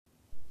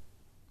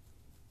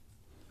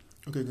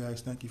Okay, guys,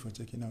 thank you for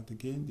checking out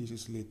again. This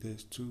is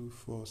latest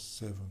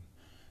 247.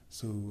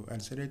 So, I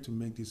decided to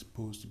make this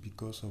post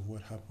because of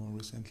what happened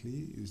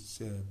recently. It's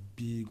a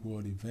big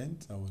world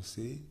event, I would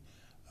say.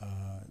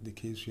 The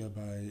case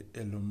whereby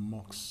Elon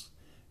Musk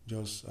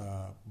just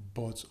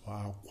bought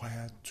or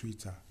acquired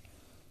Twitter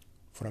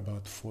for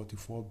about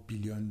 $44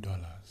 billion.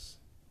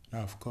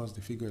 Now, of course,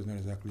 the figure is not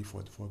exactly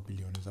 44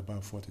 billion, it's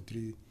about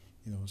 43,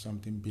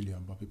 something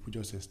billion, but people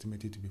just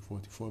estimate it to be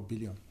 44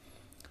 billion.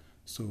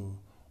 So,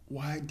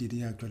 why did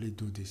he actually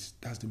do this?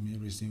 That's the main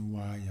reason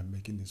why I'm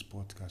making this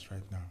podcast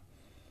right now.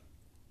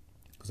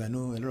 Because I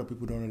know a lot of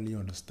people don't really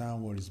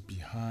understand what is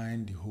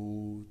behind the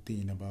whole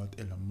thing about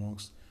Elon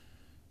Musk,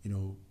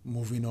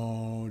 moving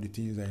all the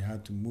things that he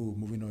had to move,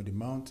 moving all the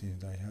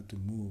mountains that he had to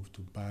move to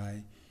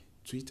buy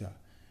Twitter.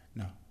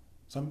 Now,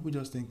 some people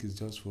just think it's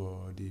just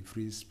for the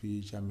free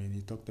speech. I mean,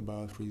 he talked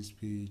about free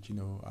speech,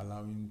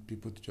 allowing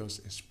people to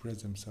just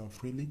express themselves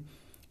freely,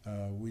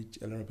 which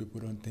a lot of people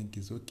don't think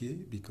is okay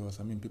because,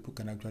 I mean, people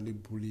can actually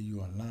bully you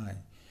online.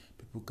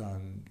 People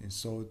can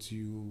insult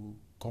you,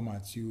 come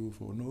at you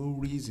for no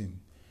reason,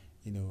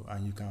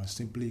 and you can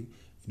simply,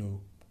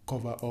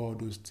 cover all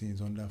those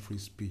things under free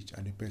speech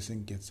and the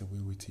person gets away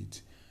with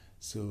it.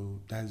 So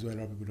that's why a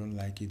lot of people don't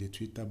like it. The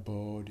Twitter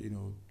board,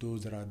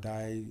 those that are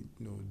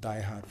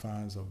die-hard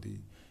fans of the,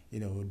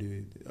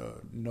 the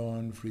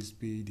non-free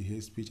speech, the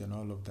hate speech, and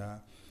all of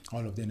that,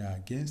 all of them are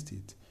against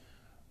it.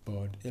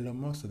 But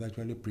Elon Musk has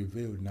actually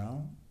prevailed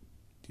now.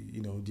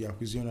 The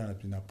acquisition has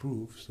been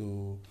approved,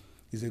 so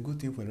it's a good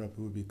thing for a lot of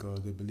people because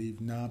they believe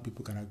now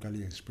people can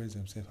actually express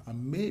themselves,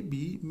 and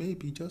maybe,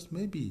 just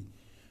maybe,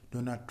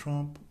 Donald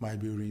Trump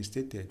might be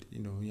reinstated.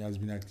 He has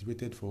been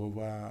activated for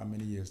over how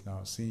many years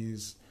now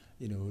since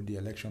the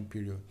election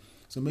period.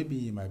 So maybe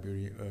he might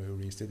be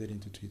reinstated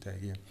into Twitter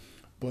again.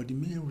 But the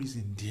main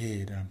reason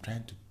there that I'm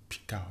trying to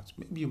pick out,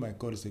 maybe you might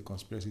call this a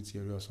conspiracy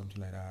theory or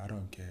something like that. I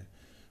don't care.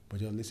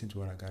 But just listen to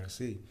what I gotta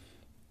say.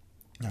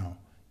 Now,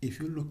 if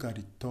you look at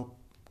the top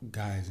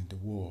guys in the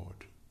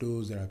world,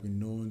 those that have been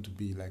known to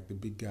be like the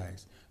big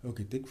guys.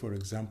 Okay, take for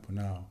example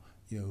now,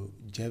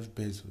 Jeff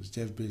Bezos.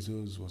 Jeff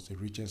Bezos was the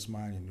richest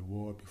man in the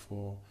world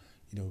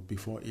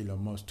before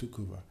Elon Musk took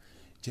over.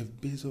 Jeff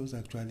Bezos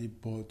actually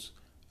bought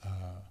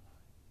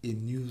a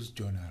news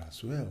journal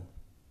as well.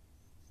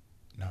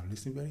 Now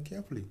listen very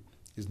carefully.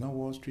 It's not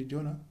Wall Street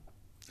Journal.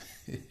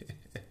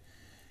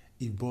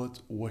 He bought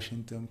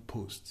Washington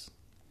Post.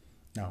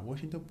 Now,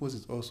 Washington Post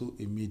is also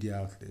a media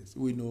outlet.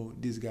 We know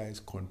these guys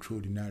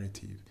control the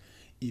narrative.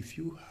 If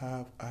you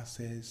have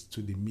access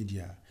to the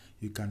media,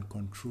 you can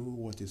control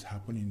what is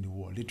happening in the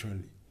world,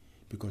 literally.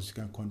 Because you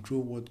can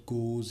control what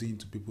goes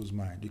into people's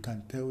mind. You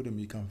can tell them,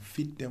 you can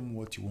feed them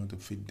what you want to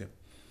feed them.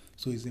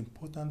 So it's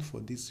important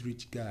for these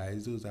rich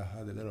guys, those that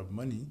have a lot of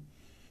money,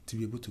 to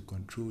be able to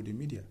control the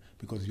media.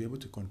 Because if you're able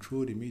to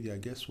control the media,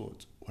 guess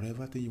what?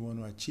 Whatever thing you want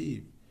to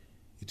achieve,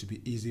 it will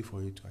be easy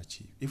for you to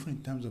achieve. Even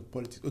in terms of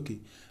politics. Okay,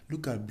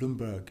 look at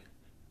Bloomberg.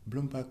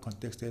 Bloomberg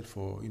contested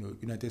for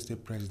United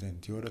States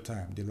president the other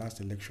time, the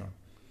last election.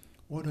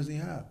 What does he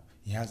have?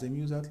 He has a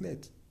news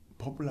outlet,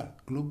 popular,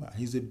 global.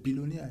 He's a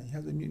billionaire. He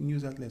has a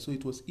news outlet, so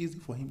it was easy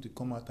for him to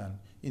come out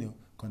and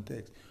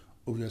contest.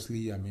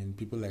 Obviously, I mean,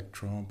 people like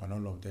Trump and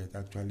all of that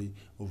actually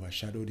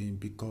overshadowed him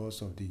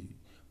because of the.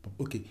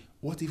 Okay,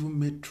 what even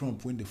made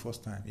Trump win the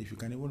first time, if you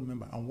can even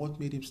remember, and what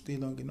made him stay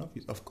long in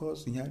office? Of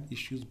course, he had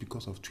issues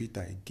because of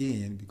Twitter,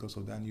 again, because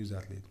of that news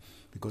outlet,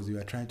 because they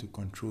were trying to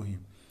control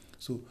him.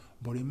 So,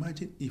 but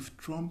imagine if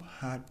Trump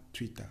had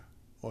Twitter,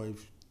 or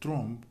if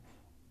Trump,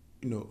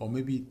 or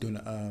maybe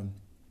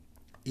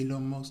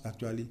Elon Musk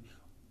actually,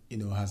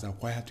 has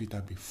acquired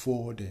Twitter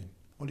before then.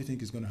 What do you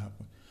think is going to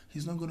happen?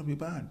 He's not going to be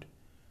banned,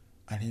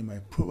 and he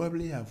might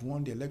probably have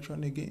won the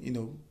election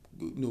again.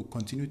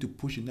 Continue to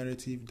push the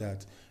narrative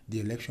that the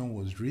election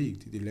was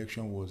rigged, the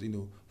election was,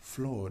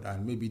 flawed,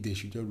 and maybe they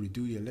should just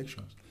redo the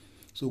elections.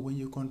 So when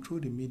you control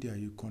the media,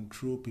 you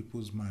control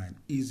people's mind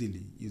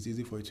easily. It's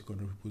easy for you to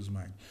control people's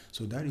mind.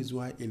 So that is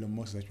why Elon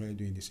Musk is actually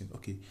doing this thing.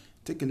 Okay,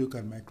 take a look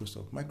at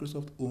Microsoft.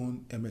 Microsoft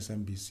owns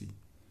MSNBC.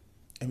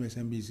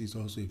 MSNBC is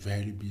also a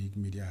very big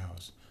media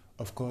house.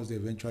 Of course, they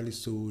eventually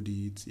sold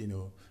it.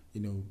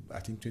 I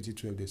think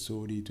 2012 they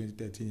sold it.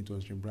 2013 it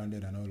was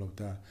rebranded and all of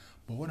that.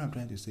 But what I'm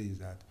trying to say is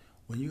that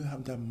when you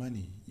have that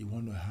money, you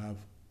want to have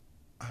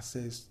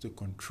access to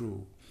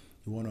control.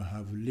 You want to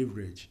have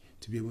leverage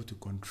to be able to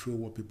control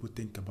what people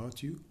think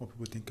about you, what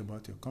people think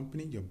about your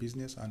company, your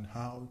business, and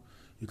how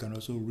you can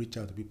also reach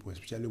out to people,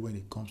 especially when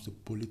it comes to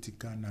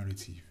political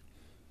narrative.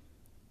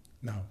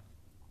 Now,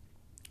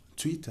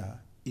 Twitter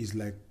is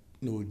like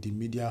the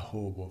media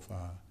hub of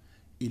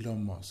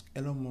Elon Musk.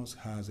 Elon Musk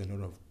has a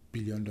lot of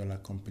billion-dollar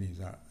companies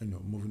that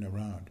moving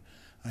around,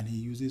 and he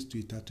uses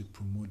Twitter to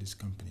promote these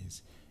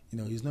companies.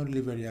 He's not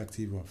really very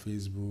active on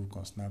Facebook,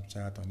 on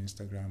Snapchat, on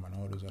Instagram, and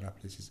all those other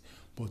places.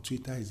 But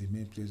Twitter is the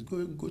main place.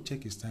 Go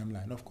check his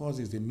timeline. Of course,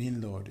 he's the main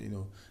lord.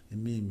 A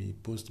meme, he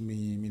posts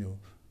meme.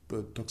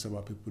 Talks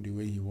about people the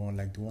way he want,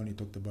 like the one he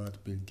talked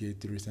about Bill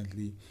Gates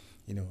recently.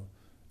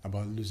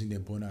 About losing a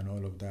bone and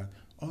all of that.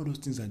 All those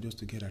things are just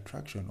to get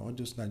attraction. All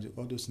those things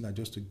are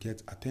just to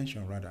get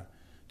attention, rather,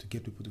 to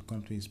get people to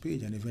come to his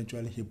page, and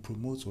eventually he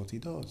promotes what he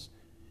does.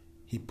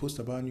 He posts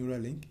about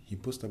Neuralink, he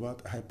posts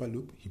about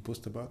Hyperloop, he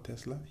posts about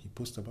Tesla, he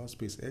posts about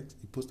SpaceX,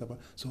 he posts about...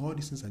 So all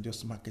these things are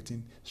just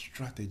marketing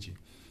strategy.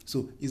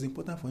 So it's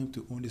important for him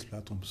to own this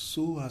platform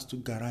so as to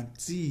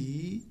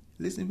guarantee,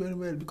 listen very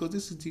well, because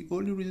this is the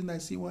only reason I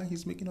see why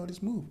he's making all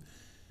this move.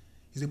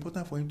 It's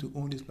important for him to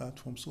own this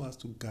platform so as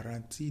to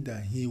guarantee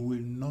that he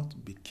will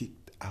not be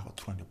kicked out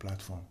from the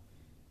platform.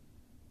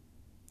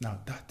 Now,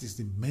 that is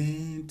the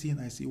main thing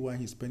I see why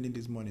he's spending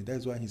this money.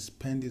 That's why he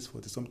spent this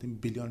 $40-something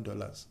billion.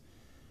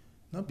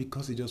 Not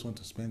because he just wants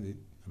to spend it.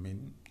 I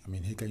mean,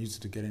 he can use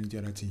it to get any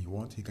other thing he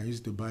wants. He can use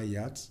it to buy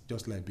yachts,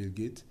 just like Bill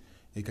Gates.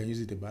 He can use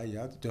it to buy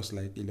yachts, just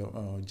like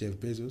Jeff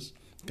Bezos.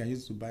 He can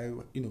use it to buy,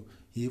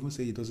 he even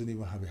said he doesn't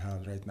even have a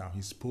house right now.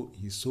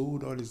 He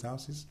sold all his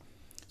houses,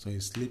 so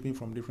he's sleeping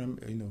from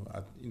different,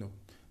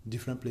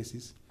 different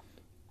places.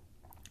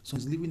 So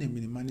he's living a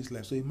minimalist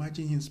life. So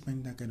imagine him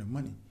spending that kind of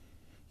money.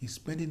 He's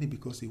spending it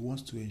because he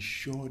wants to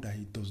ensure that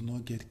he does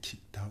not get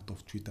kicked out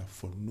of Twitter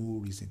for no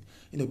reason.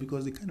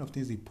 Because the kind of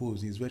things he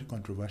posts is very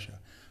controversial.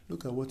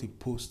 Look at what he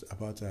posted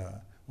about,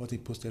 what he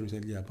posted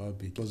recently about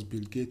Bill Gates. Because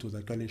Bill Gates was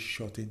actually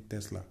shorting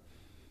Tesla.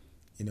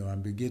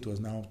 And Bill Gates was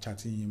now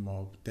chatting him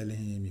up, telling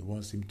him he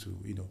wants him to,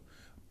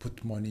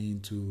 put money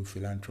into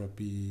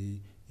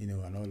philanthropy,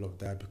 and all of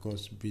that,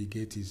 because Bill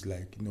Gates is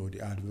like,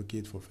 the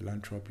advocate for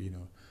philanthropy,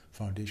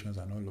 foundations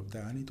and all of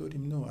that. And he told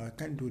him, no, I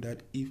can't do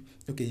that he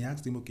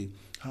asked him,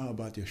 how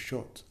about your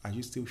short? Are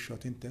you still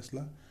shorting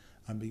Tesla?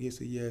 And Bill Gates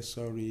said, yeah,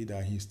 sorry,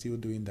 that he's still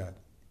doing that.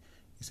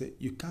 He said,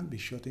 you can't be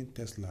shorting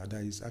Tesla.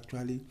 That is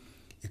actually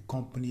a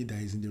company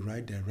that is in the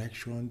right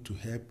direction to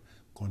help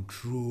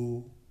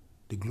control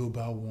the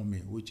global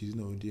warming, which is,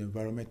 the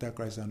environmental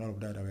crisis and all of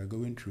that we are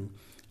going through.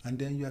 And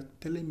then you are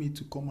telling me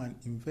to come and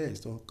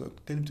invest, or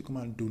telling me to come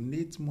and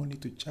donate money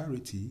to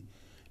charity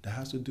that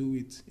has to do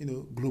with,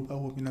 global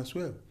warming as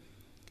well.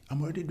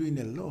 I'm already doing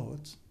a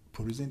lot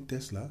producing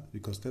Tesla,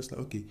 because Tesla,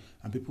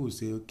 and people will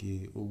say,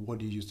 what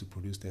do you use to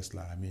produce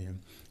Tesla?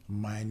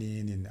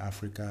 Mining in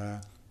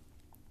Africa,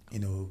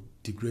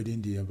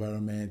 degrading the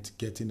environment,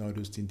 getting all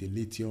those things, the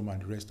lithium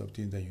and the rest of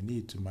things that you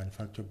need to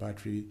manufacture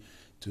battery,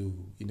 to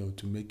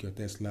make your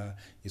Tesla,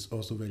 is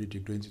also very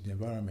degrading to the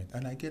environment.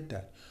 And I get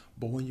that.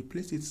 But when you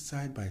place it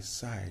side by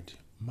side,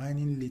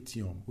 mining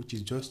lithium, which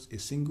is just a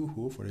single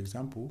hole, for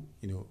example,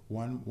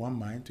 one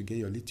mine to get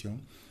your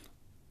lithium.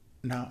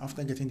 Now,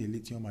 after getting the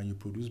lithium and you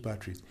produce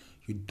batteries,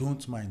 you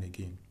don't mine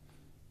again.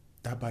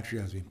 That battery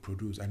has been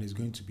produced and is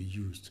going to be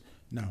used.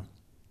 Now,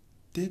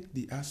 take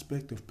the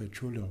aspect of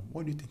petroleum.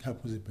 What do you think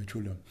happens in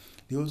petroleum?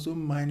 They also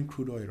mine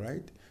crude oil,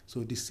 right?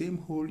 So the same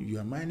hole, you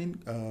are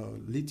mining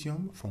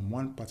lithium from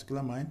one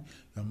particular mine,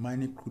 you are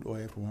mining crude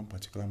oil from one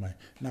particular mine.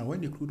 Now,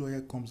 when the crude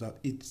oil comes out,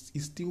 it's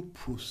still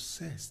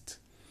processed.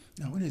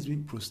 Now, when it's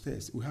being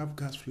processed, we have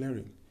gas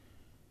flaring.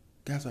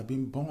 Gas are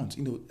being burnt.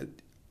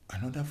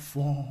 Another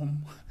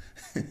form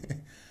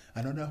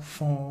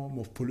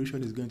of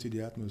pollution is going to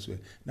the atmosphere.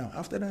 Now,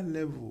 after that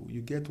level,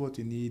 you get what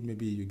you need.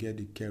 Maybe you get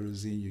the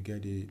kerosene, you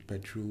get the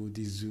petrol,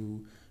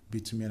 diesel,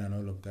 bitumen, and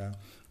all of that.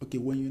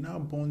 When you now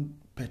burn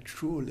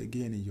petrol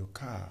again in your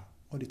car,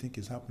 what do you think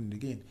is happening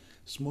again?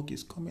 Smoke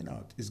is coming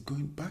out. It's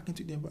going back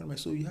into the environment.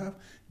 So you have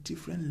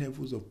different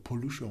levels of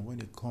pollution when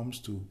it comes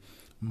to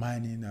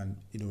mining and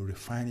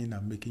refining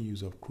and making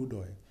use of crude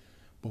oil.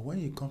 But when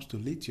it comes to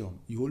lithium,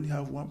 you only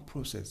have one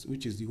process,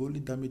 which is the only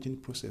damaging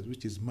process,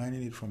 which is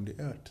mining it from the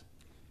earth.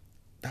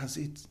 That's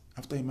it.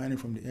 After you mine it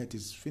from the earth,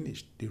 it's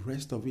finished. The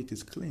rest of it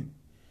is clean.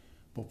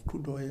 But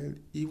crude oil,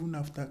 even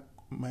after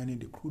mining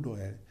the crude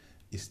oil,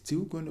 it's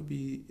still going to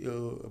be a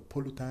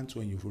pollutant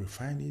when you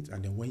refine it,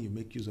 and then when you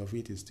make use of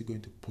it, it's still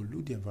going to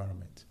pollute the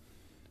environment.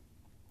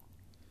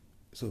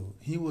 So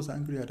he was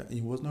angry at that.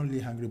 He was not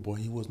really angry, but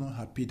he was not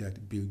happy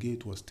that Bill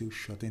Gates was still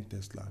shorting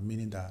Tesla,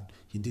 meaning that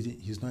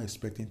he's not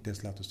expecting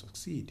Tesla to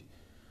succeed.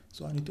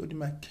 So, and he told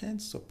him, I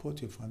can't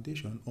support your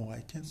foundation, or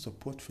I can't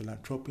support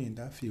philanthropy in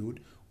that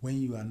field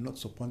when you are not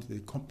supporting the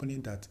company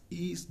that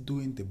is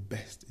doing the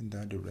best in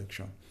that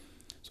direction.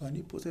 So, and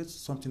he posted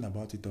something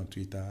about it on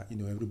Twitter.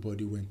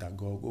 Everybody went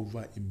agog, over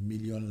 1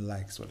 million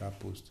likes for that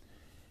post.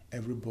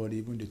 Everybody,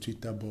 even the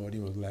Twitter board,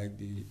 it was like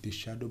the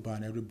shadow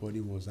ban, everybody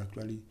was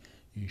actually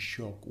in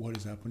shock. What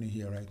is happening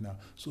here right now?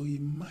 So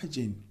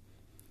imagine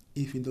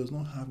if he does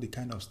not have the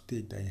kind of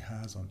stake that he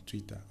has on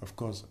Twitter. Of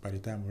course, by the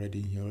time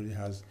he already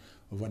has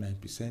over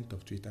 9%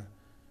 of Twitter.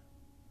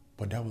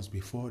 But that was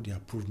before the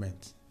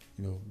approvement,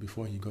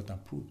 before he got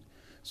approved.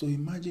 So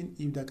imagine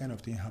if that kind of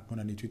thing happened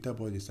and the Twitter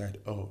board decide,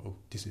 oh,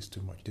 this is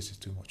too much,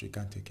 we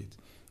can't take it.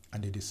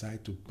 And they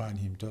decide to ban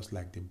him just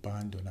like they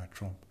banned Donald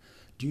Trump.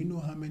 Do you know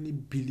how many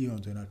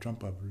billions Donald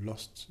Trump have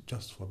lost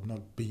just for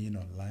not being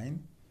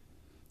online?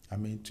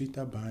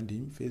 Twitter banned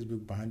him,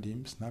 Facebook banned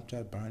him,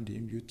 Snapchat banned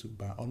him, YouTube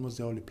banned, almost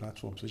all the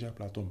social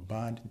platforms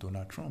banned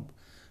Donald Trump.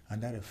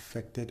 And that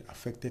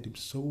affected him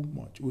so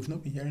much. We've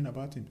not been hearing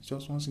about him.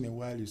 Just once in a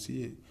while you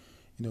see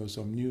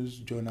some news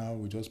journal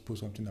will just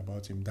post something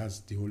about him. That's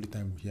the only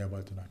time we hear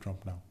about Donald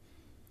Trump now.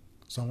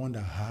 Someone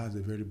that has a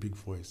very big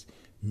voice,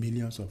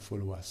 millions of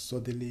followers,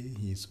 suddenly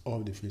he is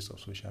off the face of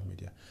social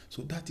media.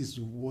 So that is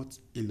what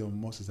Elon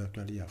Musk is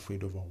actually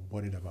afraid of or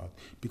worried about,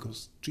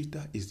 because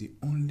Twitter is the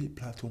only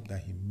platform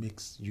that he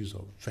makes use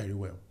of very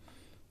well.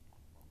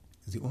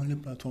 It's the only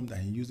platform that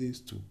he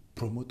uses to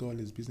promote all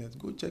his business.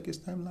 Go check his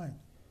timeline.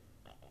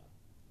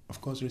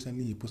 Of course,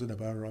 recently he posted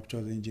about Rapture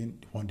Engine,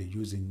 the one they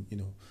use in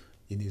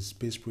his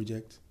space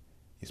project.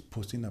 He's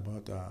posting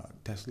about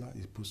Tesla.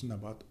 He's posting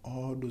about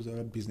all those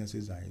other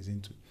businesses that he's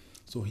into.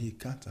 So he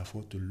can't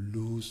afford to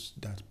lose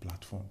that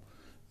platform.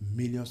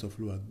 Millions of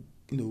followers,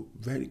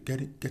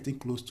 getting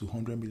close to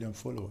 100 million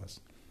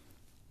followers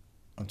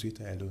on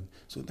Twitter alone.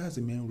 So that's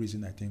the main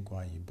reason I think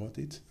why he bought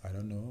it. I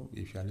don't know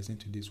if you are listening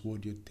to this.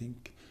 What do you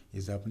think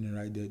is happening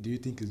right there? Do you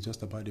think it's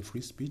just about the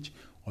free speech,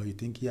 or you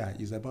think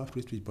it's about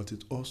free speech, but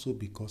it's also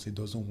because he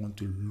doesn't want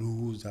to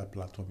lose that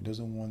platform? He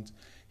doesn't want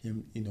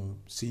him,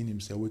 seeing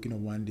himself waking up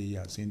one day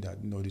and saying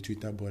that the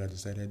Twitter board has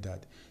decided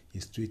that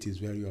his tweet is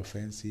very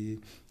offensive,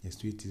 his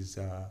tweet is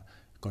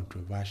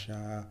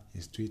controversial,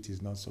 his tweet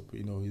is not so,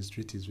 his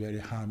tweet is very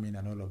harming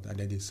and all of that.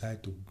 They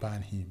decide to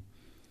ban him.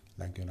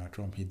 Like Donald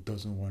Trump, he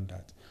doesn't want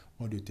that.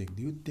 What do you think?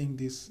 Do you think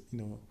this,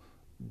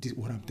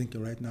 what I'm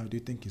thinking right now, do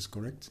you think is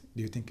correct?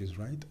 Do you think is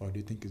right? Or do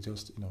you think it's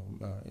just,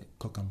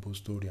 cock and bull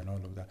story and all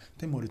of that?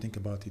 Tell me what you think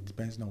about it.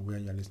 Depends on where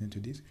you're listening to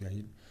this. If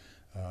you're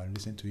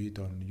listening to it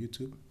on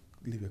YouTube,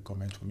 leave a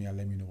comment for me and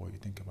let me know what you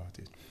think about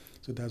it.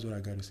 So that's what I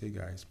got to say,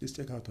 guys. Please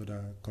check out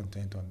other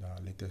content on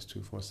the latest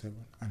 247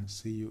 and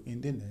see you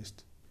in the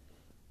next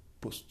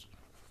post.